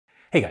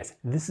Hey guys,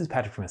 this is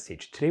Patrick from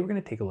STH. Today we're going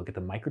to take a look at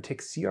the MikroTik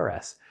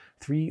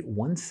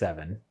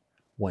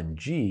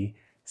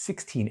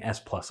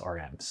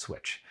CRS317-1G-16S+RM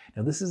switch.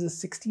 Now this is a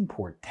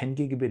 16-port 10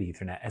 gigabit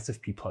Ethernet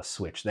SFP Plus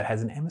switch that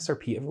has an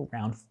MSRP of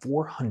around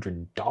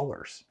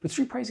 $400. But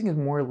street pricing is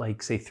more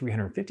like, say,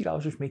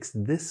 $350, which makes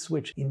this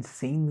switch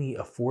insanely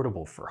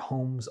affordable for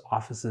homes,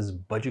 offices,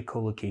 budget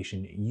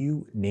co-location,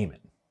 you name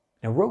it.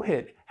 Now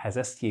Rohit has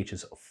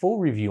STH's full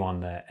review on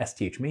the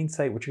STH main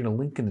site, which we're going to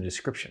link in the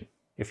description.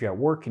 If you're at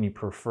work and you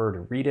prefer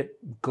to read it,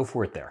 go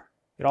for it there.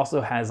 It also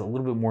has a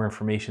little bit more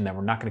information that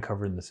we're not going to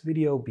cover in this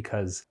video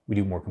because we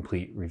do more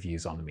complete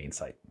reviews on the main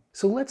site.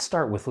 So let's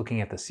start with looking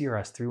at the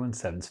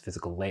CRS317's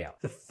physical layout.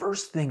 The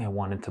first thing I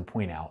wanted to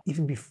point out,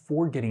 even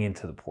before getting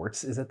into the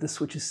ports, is that this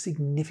switch is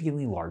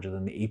significantly larger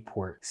than the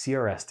 8-port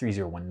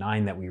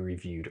CRS3019 that we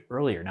reviewed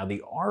earlier. Now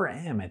the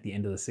RM at the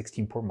end of the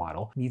 16-port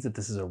model means that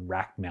this is a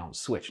rack mount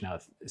switch. Now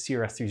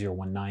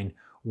CRS3019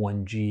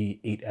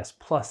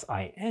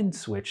 1G-16S+RM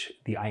switch,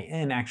 the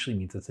IN actually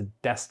means it's a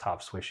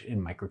desktop switch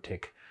in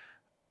MikroTik.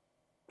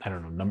 I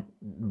don't know,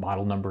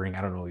 model numbering,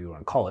 I don't know what you want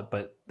to call it,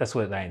 but that's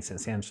what the IN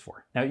stands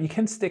for. Now you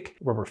can stick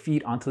rubber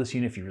feet onto this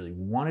unit if you really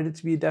wanted it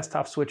to be a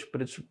desktop switch,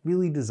 but it's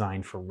really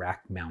designed for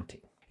rack mounting.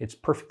 It's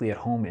perfectly at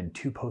home in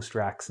 2-post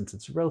racks since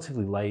it's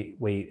relatively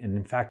lightweight, and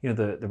in fact,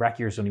 the rack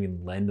gears don't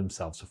even lend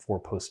themselves to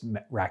 4-post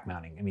rack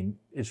mounting. I mean,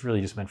 it's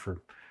really just meant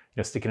for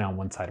sticking on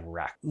one side of a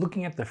rack.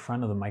 Looking at the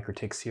front of the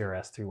MikroTik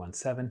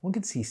CRS317, one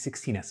can see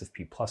 16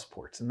 SFP Plus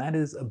ports, and that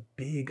is a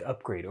big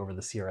upgrade over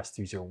the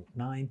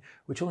CRS309,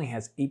 which only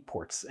has 8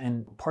 ports.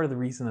 And part of the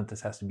reason that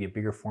this has to be a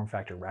bigger form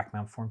factor, rack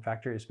mount form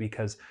factor, is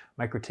because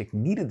MikroTik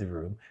needed the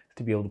room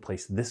to be able to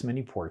place this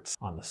many ports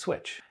on the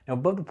switch. Now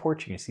above the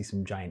ports, you can see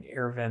some giant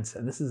air vents,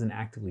 and this is an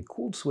actively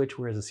cooled switch,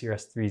 whereas the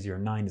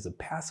CRS309 is a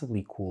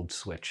passively cooled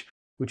switch,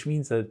 which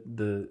means that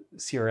the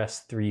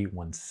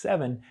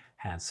CRS317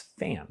 has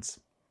fans.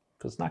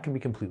 So it's not going to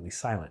be completely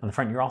silent. On the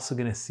front, you're also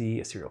going to see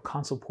a serial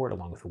console port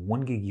along with a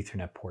 1 gig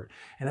Ethernet port.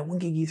 And that 1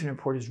 gig Ethernet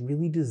port is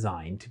really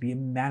designed to be a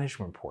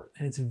management port.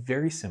 And it's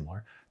very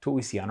similar to what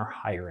we see on our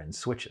higher end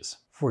switches.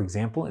 For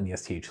example, in the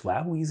STH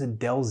lab, we use a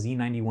Dell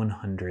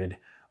Z9100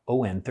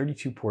 ON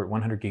 32-port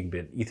 100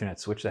 gigabit Ethernet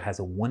switch that has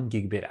a 1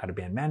 gigabit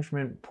out-of-band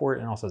management port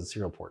and also has a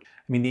serial port.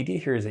 I mean, the idea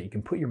here is that you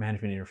can put your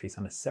management interface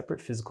on a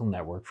separate physical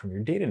network from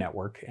your data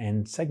network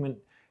and segment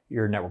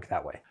your network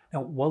that way.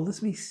 Now, while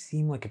this may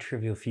seem like a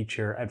trivial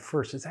feature at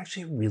first, it's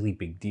actually a really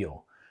big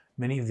deal.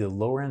 Many of the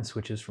lower end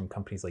switches from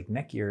companies like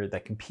Netgear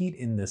that compete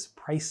in this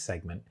price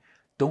segment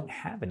don't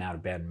have an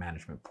out-of-band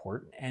management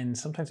port, and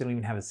sometimes they don't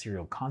even have a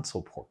serial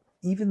console port.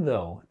 Even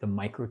though the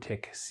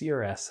MikroTik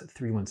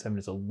CRS317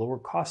 is a lower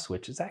cost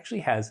switch, it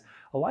actually has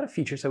a lot of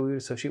features that we would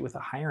associate with the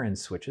higher end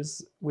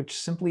switches, which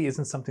simply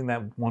isn't something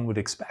that one would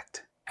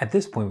expect. At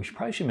this point, we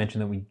should mention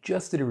that we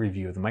just did a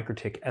review of the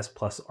MikroTik S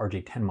Plus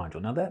RJ10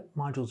 module. Now that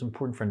module is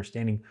important for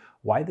understanding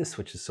why this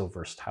switch is so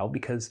versatile,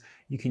 because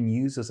you can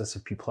use those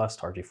SFP Plus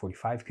to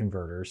RJ45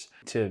 converters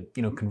to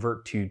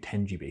convert to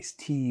 10G base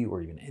T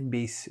or even N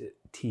base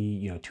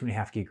T,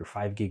 2.5 gig or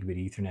 5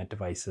 gigabit Ethernet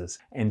devices.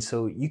 And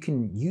so you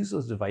can use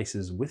those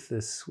devices with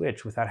this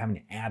switch without having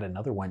to add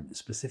another one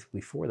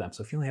specifically for them.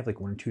 So if you only have like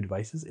 1 or 2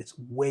 devices, it's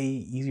way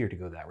easier to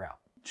go that route.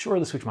 Sure,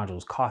 the switch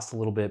modules cost a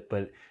little bit,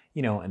 but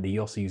and they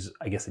also use,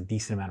 I guess, a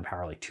decent amount of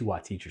power, like 2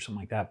 watts each or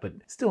something like that. But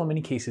still, in many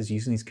cases,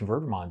 using these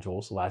converter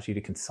modules allows you to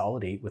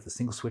consolidate with a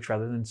single switch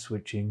rather than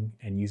switching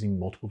and using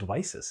multiple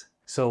devices.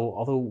 So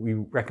although we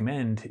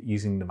recommend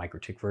using the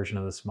MikroTik version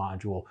of this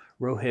module,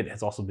 Rohit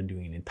has also been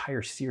doing an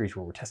entire series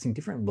where we're testing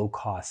different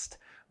low-cost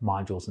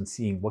modules and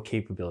seeing what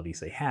capabilities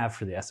they have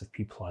for the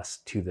SFP Plus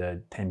to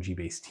the 10G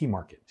base T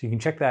market. So you can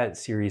check that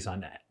series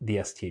on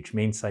the STH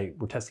main site.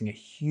 We're testing a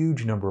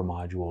huge number of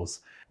modules.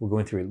 We're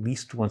going through at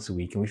least once a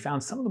week, and we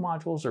found some of the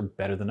modules are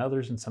better than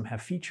others and some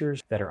have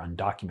features that are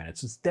undocumented.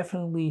 So it's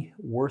definitely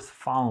worth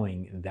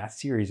following that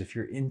series if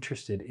you're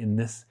interested in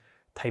this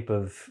type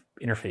of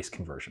interface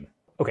conversion.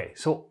 Okay,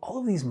 so all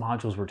of these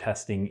modules we're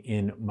testing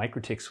in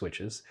MikroTik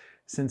switches,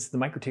 since the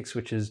MikroTik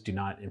switches do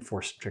not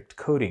enforce strict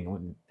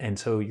coding, and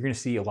so you're going to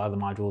see a lot of the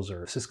modules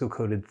are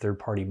Cisco-coded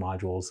third-party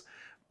modules,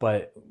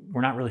 but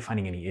we're not really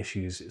finding any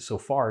issues so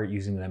far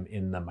using them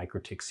in the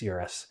MikroTik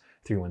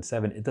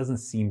CRS317. It doesn't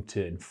seem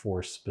to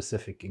enforce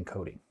specific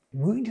encoding.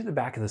 Moving to the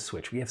back of the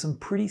switch, we have some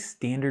pretty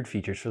standard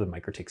features for the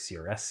MikroTik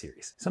CRS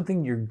series.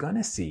 Something you're going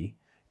to see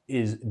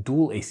is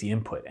dual AC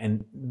input,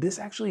 and this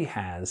actually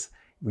has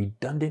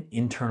redundant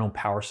internal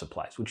power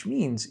supplies, which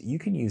means you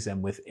can use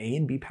them with A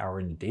and B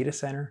power in the data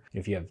center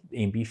if you have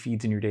A and B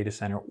feeds in your data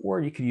center, or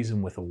you could use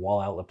them with a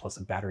wall outlet plus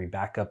a battery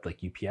backup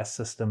like UPS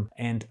system.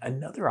 And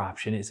another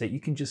option is that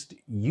you can just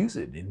use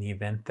it in the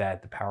event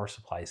that the power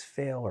supplies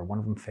fail or one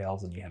of them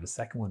fails and you have a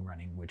second one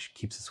running, which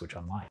keeps the switch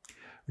online.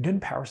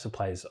 Redundant power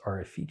supplies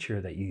are a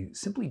feature that you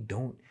simply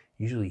don't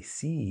usually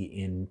see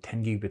in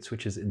 10 gigabit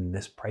switches in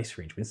this price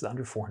range. I mean, this is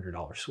under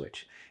 $400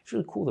 switch. It's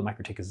really cool that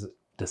MikroTik has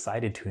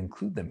decided to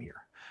include them here.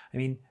 I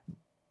mean,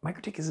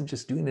 MikroTik isn't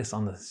just doing this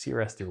on the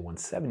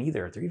CRS317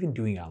 either. They're even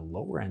doing it on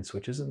lower end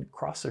switches and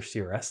across their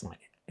CRS line.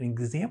 An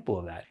example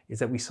of that is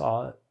that we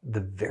saw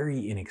the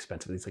very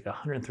inexpensive, it's like a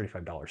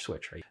 $135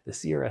 switch, right? The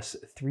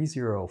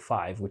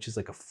CRS305, which is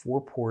like a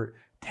 4-port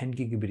 10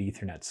 gigabit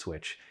Ethernet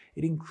switch.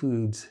 It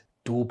includes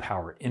dual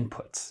power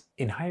inputs.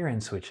 In higher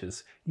end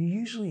switches, you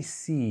usually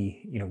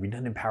see,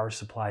 redundant power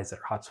supplies that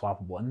are hot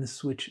swappable, and this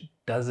switch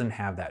doesn't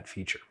have that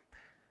feature.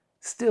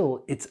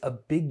 Still, it's a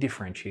big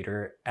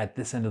differentiator at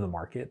this end of the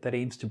market that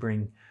aims to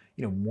bring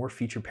more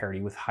feature parity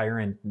with higher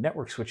end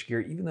network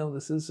switchgear, even though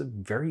this is a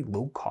very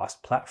low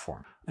cost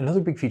platform.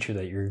 Another big feature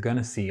that you're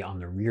gonna see on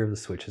the rear of the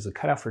switch is a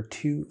cutout for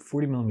two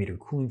 40mm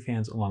cooling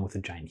fans along with a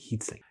giant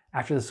heatsink.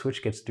 After the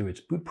switch gets through its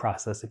boot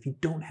process, if you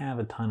don't have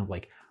a ton of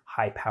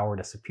high-powered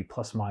SFP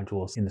Plus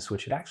modules in the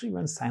switch, it actually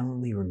runs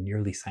silently or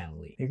nearly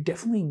silently. You're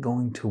definitely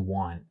going to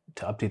want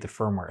to update the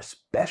firmware,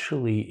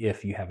 especially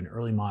if you have an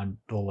early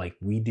model like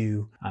we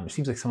do. It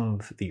seems like some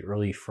of the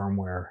early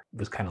firmware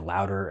was kind of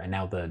louder, and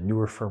now the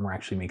newer firmware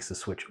actually makes the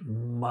switch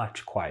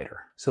much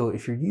quieter. So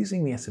if you're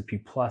using the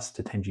SFP Plus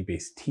to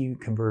 10G-base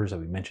converters that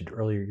we mentioned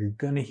earlier, you're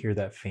going to hear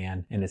that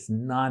fan, and it's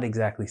not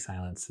exactly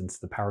silent since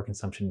the power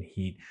consumption and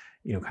heat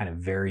kind of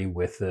vary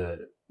with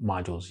the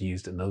modules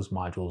used, and those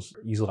modules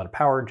use a lot of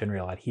power,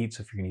 generate a lot of heat,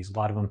 so if you're going to use a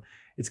lot of them,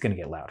 it's going to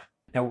get loud.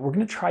 Now we're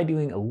going to try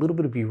doing a little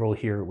bit of B-roll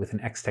here with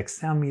an X-Tech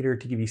sound meter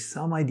to give you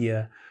some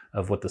idea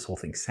of what this whole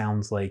thing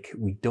sounds like.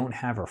 We don't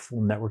have our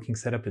full networking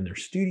setup in their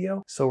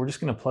studio, so we're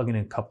just going to plug in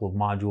a couple of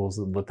modules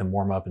and let them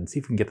warm up and see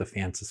if we can get the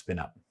fans to spin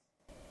up.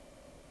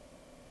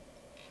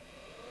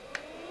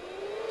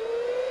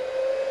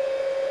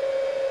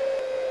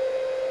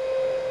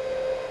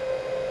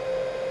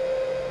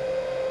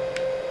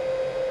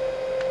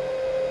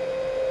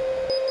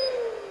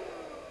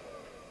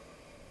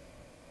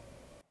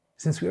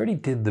 Since we already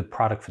did the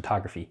product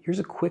photography, here's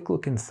a quick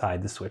look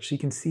inside the switch so you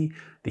can see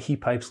the heat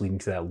pipes leading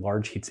to that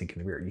large heatsink in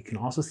the rear. You can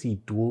also see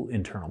dual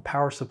internal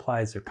power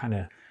supplies. They're kind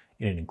of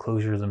in an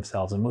enclosure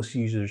themselves, and most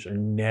users are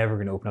never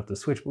going to open up the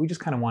switch, but we just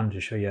kind of wanted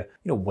to show you,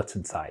 what's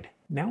inside.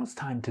 Now it's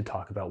time to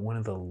talk about one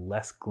of the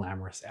less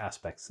glamorous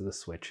aspects of the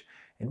switch,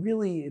 and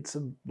really it's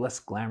a less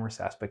glamorous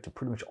aspect of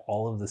pretty much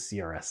all of the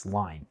CRS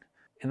line,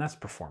 and that's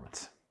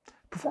performance.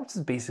 Performance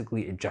is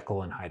basically a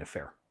Jekyll and Hyde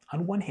affair.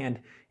 On one hand,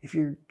 if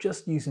you're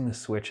just using the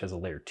switch as a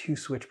layer 2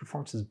 switch,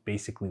 performance is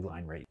basically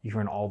line rate. You can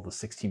run all the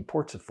 16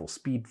 ports at full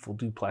speed, full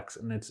duplex,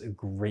 and it's a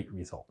great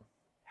result.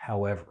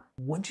 However,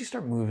 once you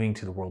start moving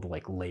to the world of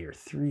layer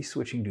 3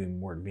 switching,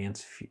 doing more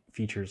advanced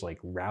features like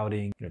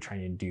routing,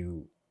 trying to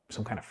do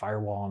some kind of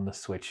firewall on the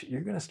switch, you're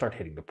going to start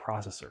hitting the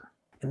processor.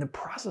 And the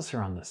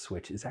processor on the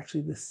switch is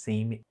actually the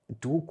same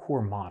dual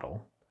core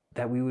model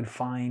that we would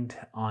find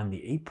on the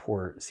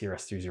 8-port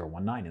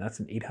CRS3019, and that's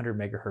an 800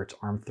 megahertz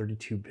ARM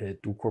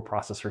 32-bit dual-core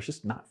processor. It's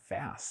just not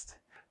fast.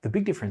 The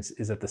big difference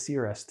is that the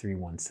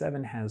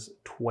CRS317 has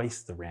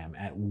twice the RAM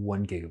at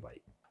 1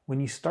 gigabyte.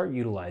 When you start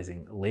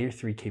utilizing layer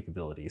 3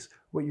 capabilities,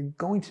 what you're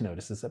going to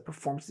notice is that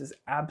performance is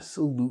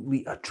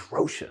absolutely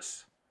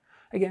atrocious.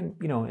 Again,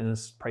 in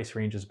this price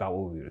range is about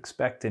what we would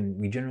expect, and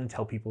we generally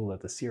tell people that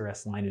the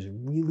CRS line is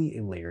really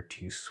a layer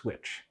 2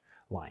 switch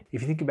line.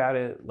 If you think about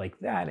it like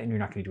that, and you're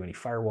not going to do any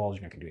firewalls,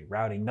 you're not going to do any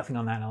routing, nothing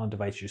on that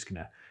device, you're just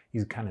going to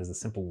use it kind of as a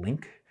simple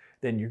link,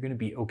 then you're going to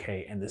be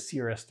okay, and the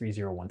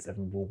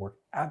CRS3017 will work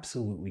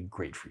absolutely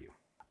great for you.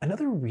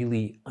 Another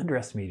really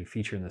underestimated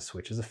feature in this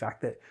switch is the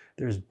fact that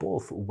there's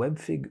both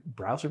WebFig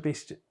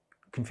browser-based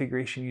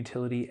configuration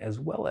utility as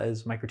well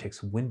as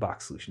MikroTik's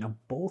Winbox solution. Now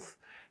both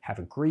have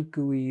a great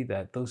GUI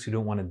that those who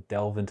don't want to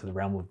delve into the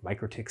realm of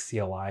MikroTik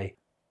CLI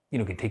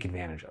can take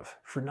advantage of.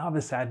 For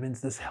novice admins,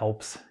 this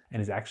helps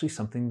and is actually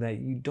something that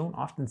you don't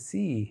often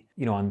see,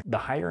 on the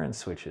higher end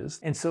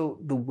switches. And so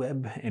the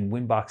web and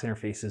Winbox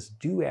interfaces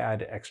do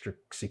add extra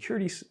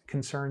security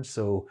concerns.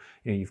 So,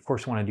 you of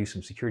course want to do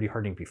some security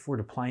hardening before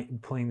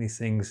deploying these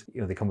things.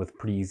 They come with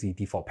pretty easy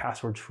default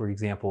passwords, for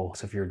example.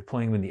 So if you're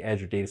deploying them in the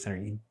edge or data center,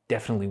 you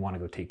definitely want to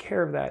go take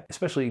care of that,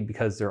 especially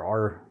because there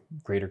are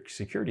greater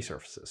security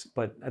surfaces.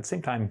 But at the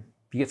same time,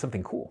 you get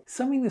something cool.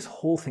 Summing this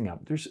whole thing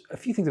up, there's a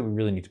few things that we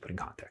really need to put in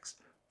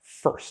context.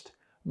 First,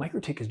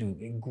 MikroTik is doing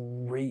a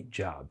great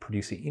job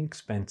producing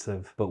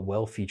inexpensive but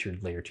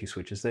well-featured layer 2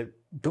 switches that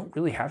don't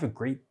really have a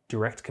great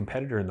direct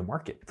competitor in the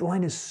market. The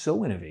line is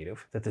so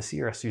innovative that the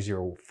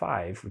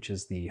CRS305, which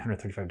is the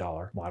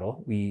 $135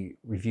 model we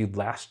reviewed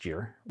last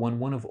year, won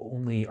one of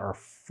only our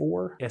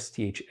 4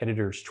 STH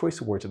Editor's Choice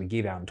Awards that we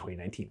gave out in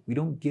 2019. We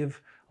don't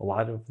give a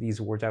lot of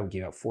these awards out. We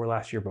gave out 4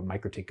 last year, but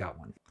MikroTik got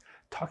one.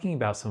 Talking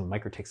about some of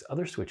MikroTik's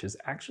other switches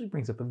actually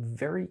brings up a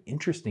very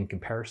interesting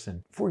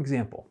comparison. For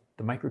example,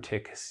 the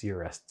MikroTik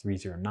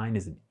CRS309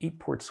 is an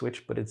 8-port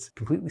switch, but it's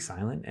completely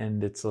silent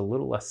and it's a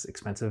little less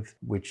expensive,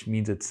 which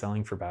means it's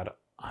selling for about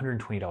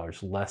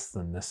 $120 less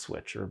than this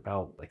switch, or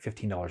about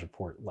 $15 a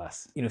port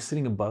less.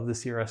 Sitting above the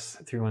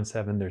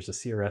CRS317, there's a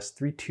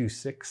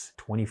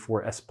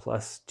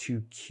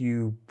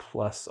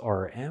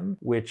CRS326-24S+2Q+RM,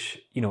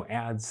 which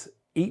adds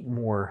 8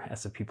 more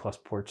SFP Plus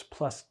ports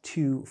plus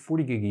 2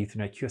 40 gig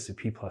Ethernet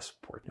QSFP Plus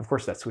ports. Of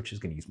course, that switch is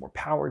going to use more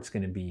power. It's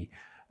going to be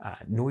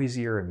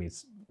noisier. It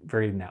means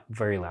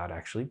very loud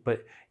actually,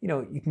 but you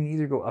know, you can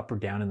either go up or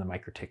down in the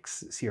MikroTik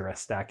CRS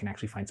stack and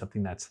actually find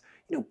something that's,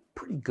 you know,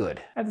 pretty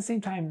good. At the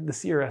same time, the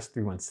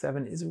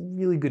CRS317 is a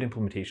really good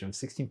implementation of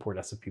 16-port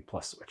SFP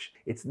Plus switch.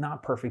 It's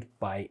not perfect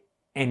by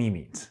any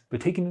means, but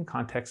taking in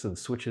context of the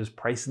switches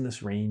priced in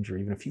this range or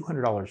even a few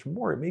 $100s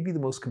more, it may be the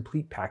most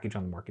complete package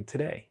on the market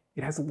today.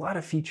 It has a lot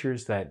of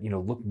features that, you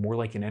know, look more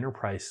like an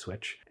enterprise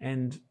switch,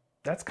 and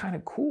that's kind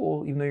of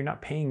cool, even though you're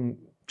not paying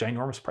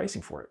ginormous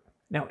pricing for it.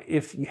 Now,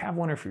 if you have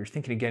one or if you're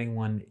thinking of getting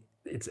one,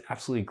 it's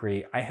absolutely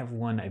great. I have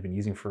one I've been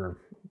using for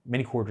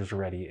many quarters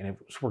already, and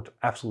it's worked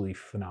absolutely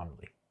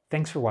phenomenally.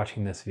 Thanks for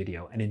watching this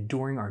video and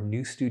enduring our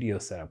new studio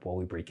setup while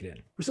we break it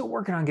in. We're still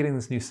working on getting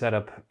this new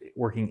setup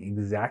working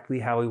exactly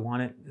how we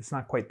want it. It's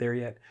not quite there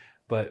yet,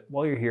 but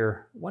while you're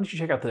here, why don't you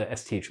check out the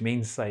STH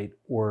main site,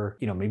 or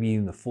you know, maybe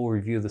even the full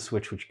review of the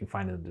switch, which you can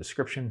find in the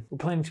description. We're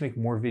planning to make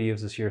more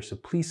videos this year, so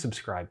please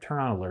subscribe, turn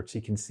on alerts so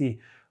you can see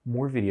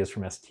more videos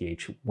from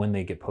STH when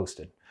they get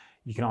posted.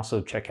 You can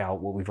also check out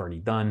what we've already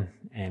done,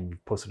 and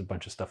we've posted a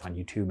bunch of stuff on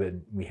YouTube,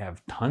 and we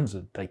have tons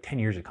of, like 10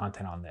 years of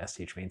content on the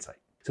STH main site.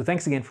 So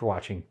thanks again for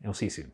watching, and we'll see you soon.